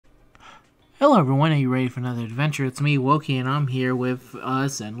Hello everyone, are you ready for another adventure? It's me, Woki, and I'm here with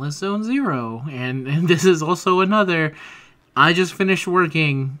Zenless Zone Zero. And this is also another, I just finished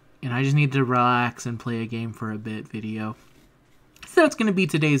working, and I just need to relax and play a game for a bit video. So that's going to be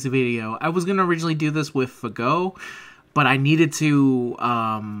today's video. I was going to originally do this with Fago, but I needed to,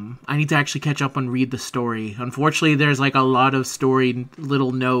 actually catch up and read the story. Unfortunately, there's like a lot of story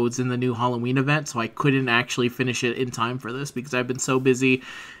little nodes in the new Halloween event, so I couldn't actually finish it in time for this because I've been so busy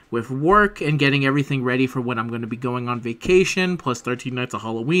with work and getting everything ready for when I'm going to be going on vacation, plus 13 nights of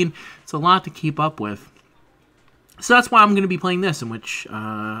Halloween. It's a lot to keep up with. So that's why I'm going to be playing this, in which,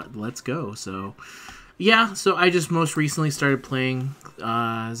 let's go. So, yeah, so I just most recently started playing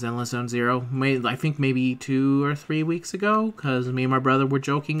Zenless Zone Zero. I think maybe 2 or 3 weeks ago, because me and my brother were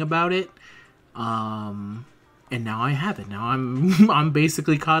joking about it. And now I have it. Now I'm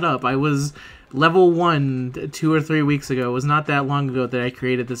basically caught up. I was level 1 2 or 3 weeks ago. It was not that long ago that I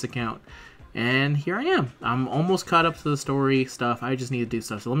created this account. And here I am. I'm almost caught up to the story stuff. I just need to do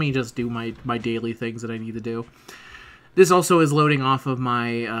stuff. So let me just do my daily things that I need to do. This also is loading off of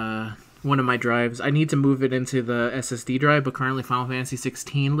my one of my drives. I need to move it into the SSD drive, but currently Final Fantasy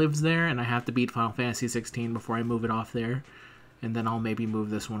 16 lives there, and I have to beat Final Fantasy 16 before I move it off there. And then I'll maybe move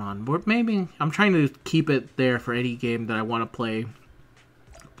this one on. Or maybe I'm trying to keep it there for any game that I want to play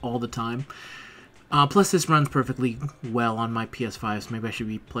all the time. Plus, this runs perfectly well on my PS5, so maybe I should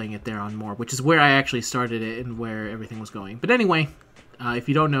be playing it there on more, which is where I actually started it and where everything was going. But anyway, if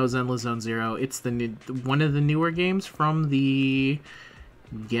you don't know Zenless Zone Zero, it's one of the newer games from the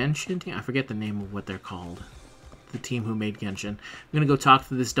Genshin team. I forget the name of what they're called. The team who made Genshin. I'm going to go talk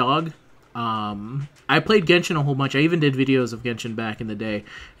to this dog. I played Genshin a whole bunch. I even did videos of Genshin back in the day.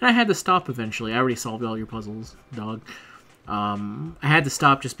 And I had to stop eventually. I already solved all your puzzles, dog. I had to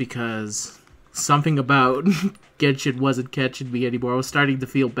stop just because something about Genshin wasn't catching me anymore. I was starting to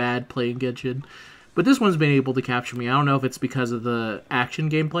feel bad playing Genshin. But this one's been able to capture me. I don't know if it's because of the action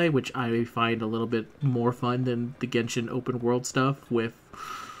gameplay, which I find a little bit more fun than the Genshin open world stuff with,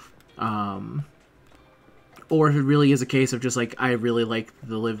 or if it really is a case of just like, I really like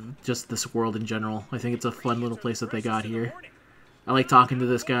just this world in general. I think it's a fun little place that they got here. I like talking to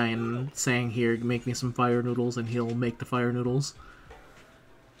this guy and saying, here, make me some fire noodles, and he'll make the fire noodles.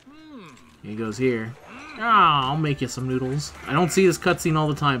 He goes here. Ah, I'll make you some noodles. I don't see this cutscene all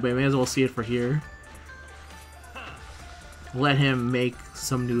the time, but I may as well see it for here. Let him make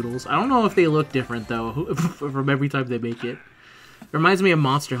some noodles. I don't know if they look different, though, from every time they make it. It reminds me of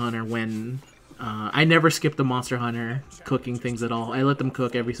Monster Hunter when I never skip the Monster Hunter cooking things at all. I let them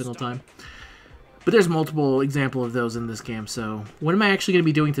cook every single time. But there's multiple examples of those in this game, so what am I actually going to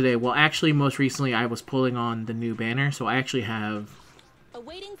be doing today? Well, actually, most recently, I was pulling on the new banner, so I actually have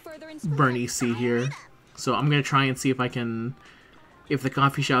Burnice here. So I'm going to try and see if I can, if the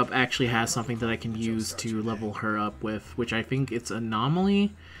coffee shop actually has something that I can use to level her up with, which I think it's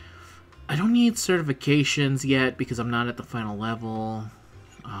Anomaly. I don't need certifications yet because I'm not at the final level.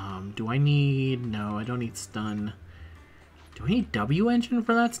 Do I need... No, I don't need stun. Do I need W engine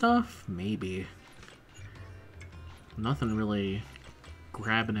for that stuff? Maybe. Nothing really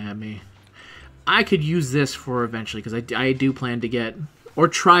grabbing at me. I could use this for eventually, because I do plan to get, or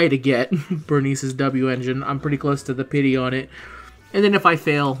try to get, Burnice's W engine. I'm pretty close to the pity on it. And then if I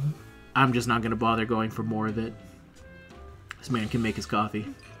fail, I'm just not going to bother going for more of it. This man can make his coffee.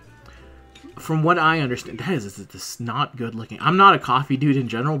 From what I understand, that is not good looking. I'm not a coffee dude in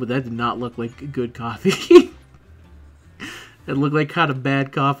general, but that did not look like good coffee. It looked like kind of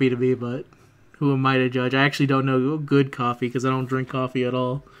bad coffee to me, but who am I to judge? I actually don't know good coffee because I don't drink coffee at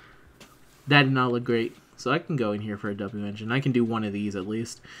all. That did not look great. So I can go in here for a W engine. I can do one of these at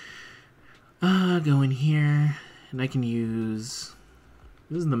least. Go in here, and I can use...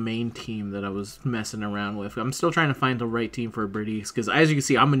 This is the main team that I was messing around with. I'm still trying to find the right team for Burnice, because as you can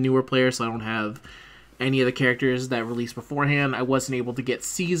see, I'm a newer player, so I don't have any of the characters that released beforehand. I wasn't able to get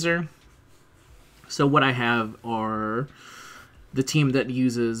Caesar. So what I have are the team that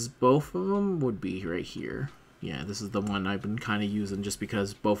uses both of them would be right here. Yeah, this is the one I've been kind of using just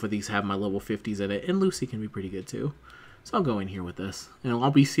because both of these have my level 50s in it, and Lucy can be pretty good too. So I'll go in here with this, and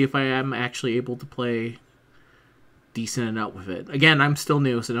I'll see if I am actually able to play decent enough with it. Again, I'm still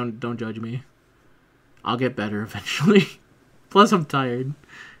new, so don't judge me. I'll get better eventually. Plus, I'm tired.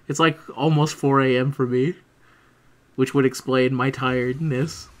 It's like almost 4 a.m. for me, which would explain my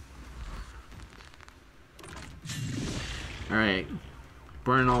tiredness. Alright.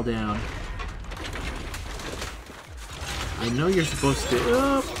 Burn it all down. I know you're supposed to...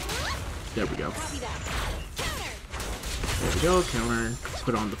 there we go. There we go. Counter.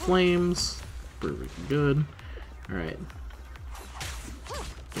 Put on the flames. Pretty good. Alright.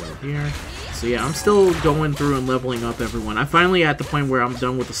 Go here. So yeah, I'm still going through and leveling up everyone. I'm finally at the point where I'm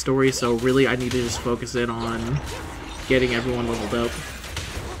done with the story, so really I need to just focus in on getting everyone leveled up.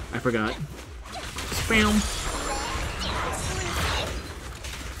 I forgot. Spam!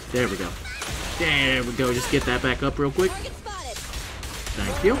 There we go. There we go. Just get that back up real quick.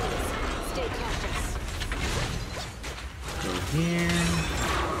 Thank you. Go here.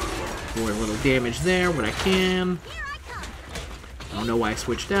 For a little damage there, what I can. I don't know why I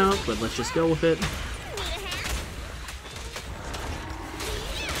switched out, but let's just go with it.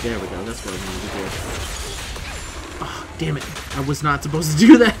 There we go. That's what I wanted to do. Oh, damn it. I was not supposed to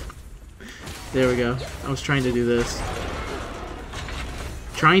do that. There we go. I was trying to do this.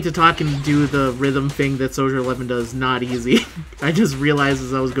 Trying to talk and do the rhythm thing that Soldier 11 does, not easy. I just realized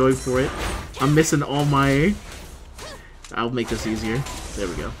as I was going for it. I'm missing all my... I'll make this easier. There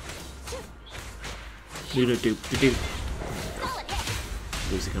we go. Do-do-do-do-do.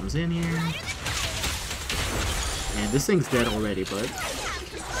 Lucy comes in here. And this thing's dead already, but...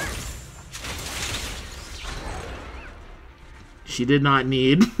 She did not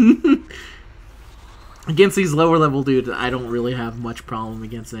need... Against these lower level dudes, I don't really have much problem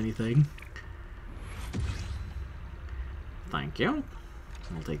against anything. Thank you.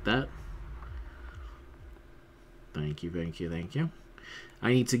 I'll take that. Thank you, thank you, thank you.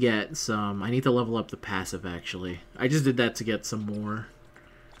 I need to get some... I need to level up the passive, actually. I just did that to get some more...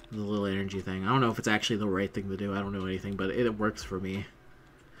 The little energy thing. I don't know if it's actually the right thing to do. I don't know anything, but it works for me.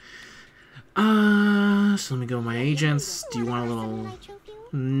 So let me go to my agents. Do you want a little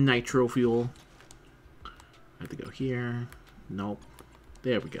nitro fuel? I have to go here. Nope.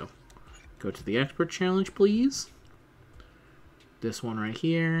 There we go. Go to the expert challenge, please. This one right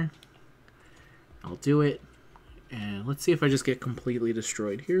here. I'll do it. And let's see if I just get completely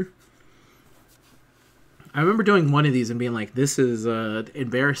destroyed here. I remember doing one of these and being like, this is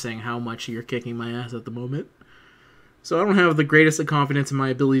embarrassing how much you're kicking my ass at the moment. So I don't have the greatest of confidence in my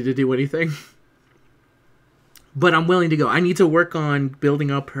ability to do anything. But I'm willing to go. I need to work on building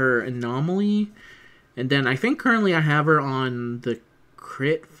up her anomaly. And then I think currently I have her on the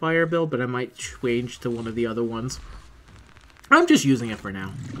crit fire build, but I might change to one of the other ones. I'm just using it for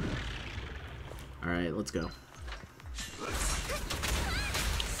now. Alright, let's go.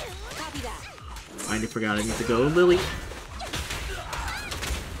 I forgot I need to go Lily.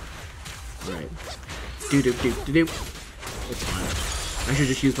 Alright. Do-do-do-do-do. It's fine. I should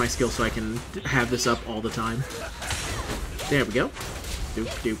just use my skill so I can have this up all the time. There we go.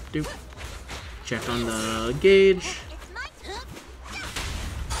 Doop-doop-doop. Check on the gauge.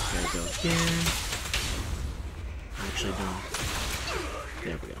 Gotta go here. Actually, no.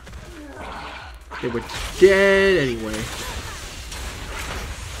 There we go. They were dead anyway.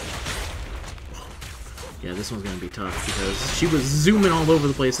 Yeah, this one's gonna be tough because she was zooming all over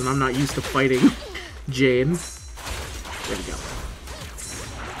the place and I'm not used to fighting Jane. There we go.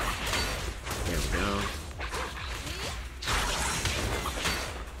 There we go.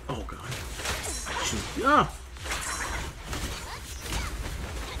 Oh god. She's... Oh!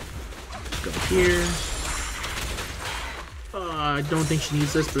 Go here. I don't think she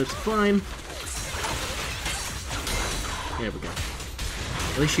needs this, but it's fine. There we go.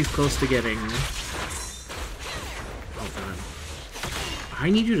 At least she's close to getting... I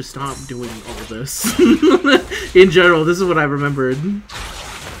need you to stop doing all this. In general, this is what I remembered.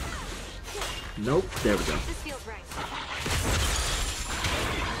 Nope. There we go.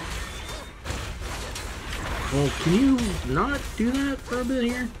 Well, can you not do that for a bit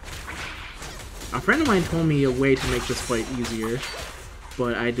here? A friend of mine told me a way to make this fight easier,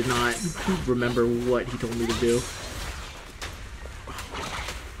 but I did not remember what he told me to do.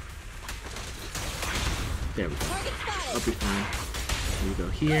 There we go. I'll be fine. You go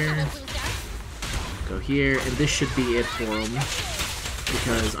here, and this should be it for him,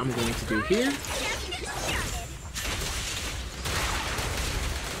 because I'm going to do here.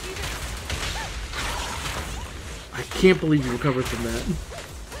 I can't believe you recovered from that.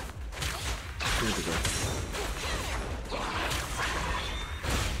 There we go.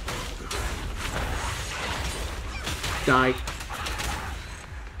 Die.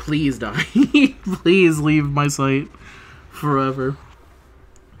 Please die. Please leave my sight forever.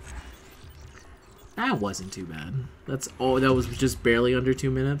 That wasn't too bad. That's all. That was just barely under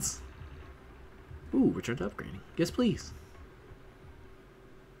 2 minutes. Ooh, return to upgrading. Yes, please.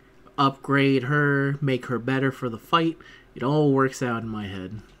 Upgrade her, make her better for the fight. It all works out in my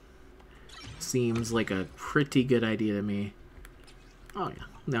head. Seems like a pretty good idea to me. Oh yeah,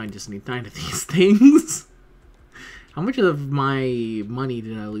 now I just need 9 of these things. How much of my money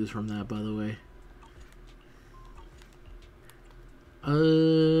did I lose from that, by the way?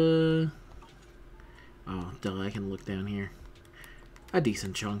 I can look down here. A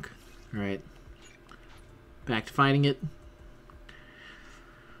decent chunk. Alright. Back to fighting it.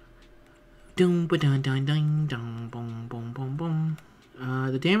 The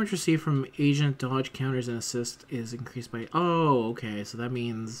damage received from agent dodge counters and assist is increased by... Oh, okay. So that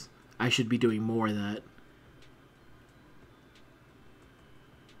means I should be doing more of that.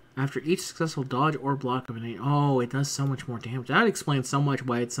 After each successful dodge or block of an... Oh, it does so much more damage. That explains so much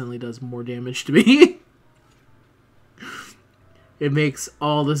why it suddenly does more damage to me. It makes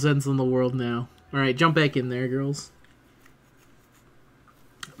all the sense in the world now. Alright, jump back in there, girls.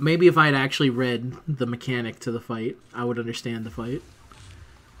 Maybe if I had actually read the mechanic to the fight, I would understand the fight.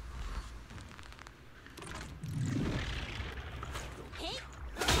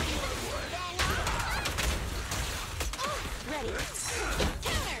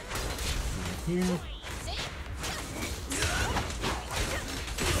 Here.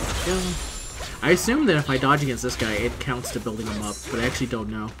 Go. I assume that if I dodge against this guy, it counts to building him up, but I actually don't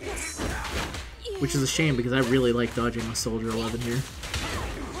know. Which is a shame, because I really like dodging with Soldier 11 here.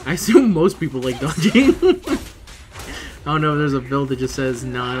 I assume most people like dodging. I don't know if there's a build that just says,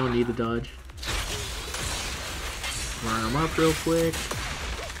 no, I don't need to dodge. Burn him up real quick.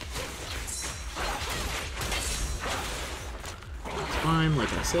 It's fine,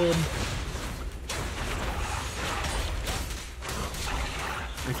 like I said.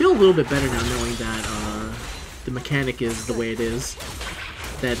 I feel a little bit better now knowing that the mechanic is the way it is.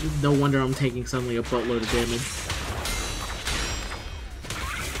 That no wonder I'm taking suddenly a buttload of damage.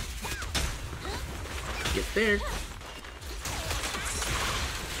 Get there.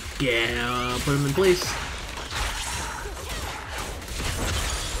 Yeah, put him in place.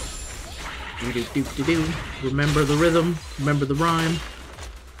 Do-do-do-do-do. Remember the rhythm. Remember the rhyme.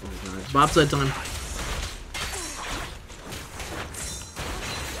 Oh god. Bobsled time.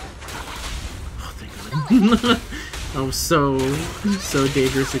 I'm so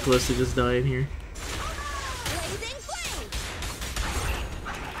dangerously close to just dying here.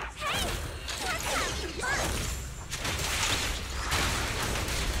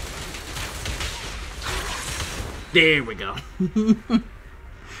 There we go.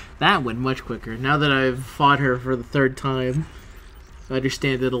 That went much quicker. Now that I've fought her for the third time, I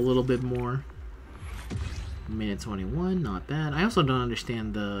understand it a little bit more. Minute 21, not bad. I also don't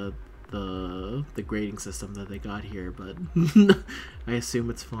understand the grading system that they got here, but I assume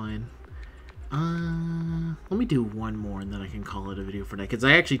it's fine. Let me do one more and then I can call it a video for that, because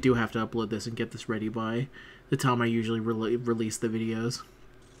I actually do have to upload this and get this ready by the time I usually release the videos.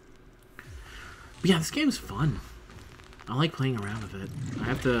 But yeah, this game's fun. I like playing around with it. I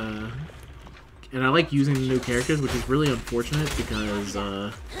have to... And I like using the new characters, which is really unfortunate because,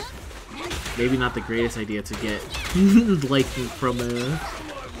 maybe not the greatest idea to get liking from a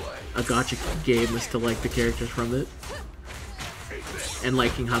gacha game is to like the characters from it. And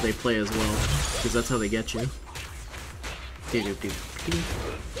liking how they play as well, because that's how they get you. Yeah,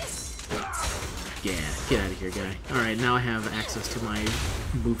 get out of here, guy. Alright, now I have access to my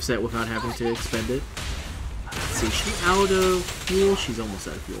moveset without having to expend it. Let's see, is she out of fuel? She's almost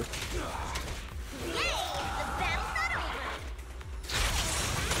out of fuel.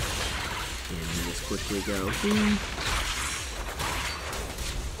 And just quickly go here.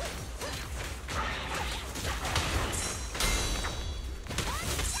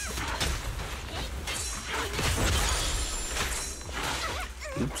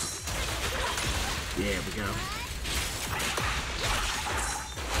 Oops. There we go.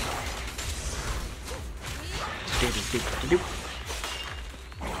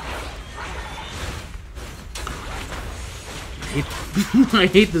 I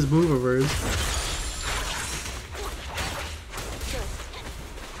hate this move of hers.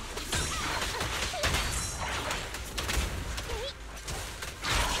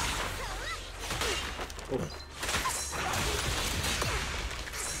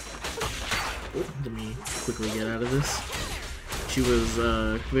 Let me quickly get out of this. She was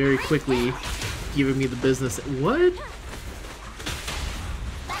very quickly giving me the business. What?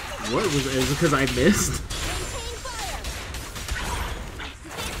 What was it? Because I missed?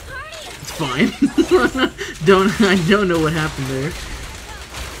 It's fine. I don't know what happened there.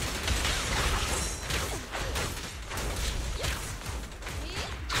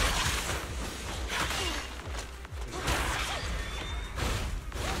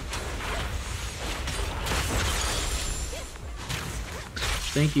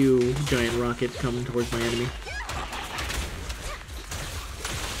 Thank you, giant rocket coming towards my enemy.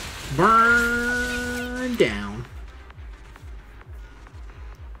 Burn down.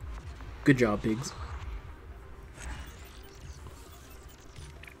 Good job, pigs.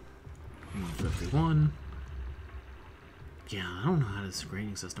 51. Yeah, I don't know how this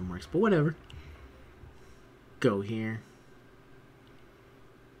grading system works, but whatever. Go here.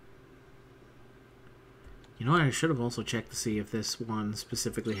 You know what? I should have also checked to see if this one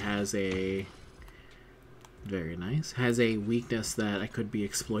specifically has a... Very nice. Has a weakness that I could be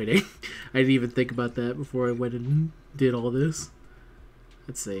exploiting. I didn't even think about that before I went and did all this.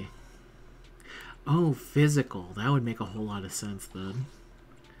 Let's see. Oh, physical. That would make a whole lot of sense then.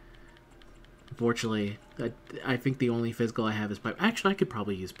 Unfortunately, I think the only physical I have is Piper. Actually, I could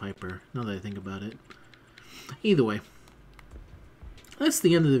probably use Piper, now that I think about it. Either way. That's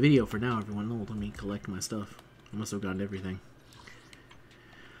the end of the video for now, everyone. Oh, let me collect my stuff. I must have gotten everything.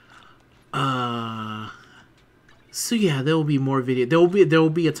 So yeah, there will be more video. There will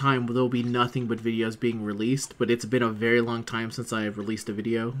be a time where there will be nothing but videos being released, but it's been a very long time since I have released a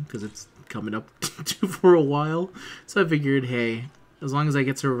video because it's coming up for a while. So I figured, hey, as long as I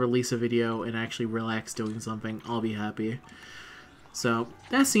get to release a video and actually relax doing something, I'll be happy. So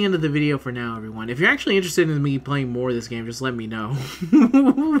that's the end of the video for now, everyone. If you're actually interested in me playing more of this game, just let me know.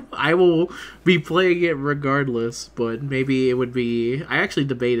 I will be playing it regardless, but maybe it would be... I actually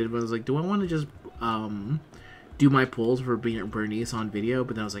debated, but I was like, do I want to just do my pulls for Burnice on video?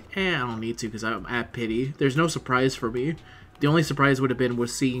 But then I was like, I don't need to because I'm at pity. There's no surprise for me. The only surprise would have been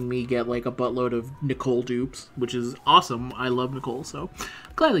was seeing me get like a buttload of Nicole dupes, which is awesome. I love Nicole, so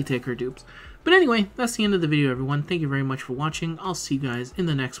I'll gladly take her dupes. But anyway, that's the end of the video, everyone. Thank you very much for watching. I'll see you guys in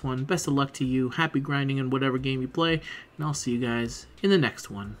the next one. Best of luck to you. Happy grinding in whatever game you play. And I'll see you guys in the next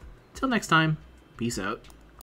one. Till next time, peace out.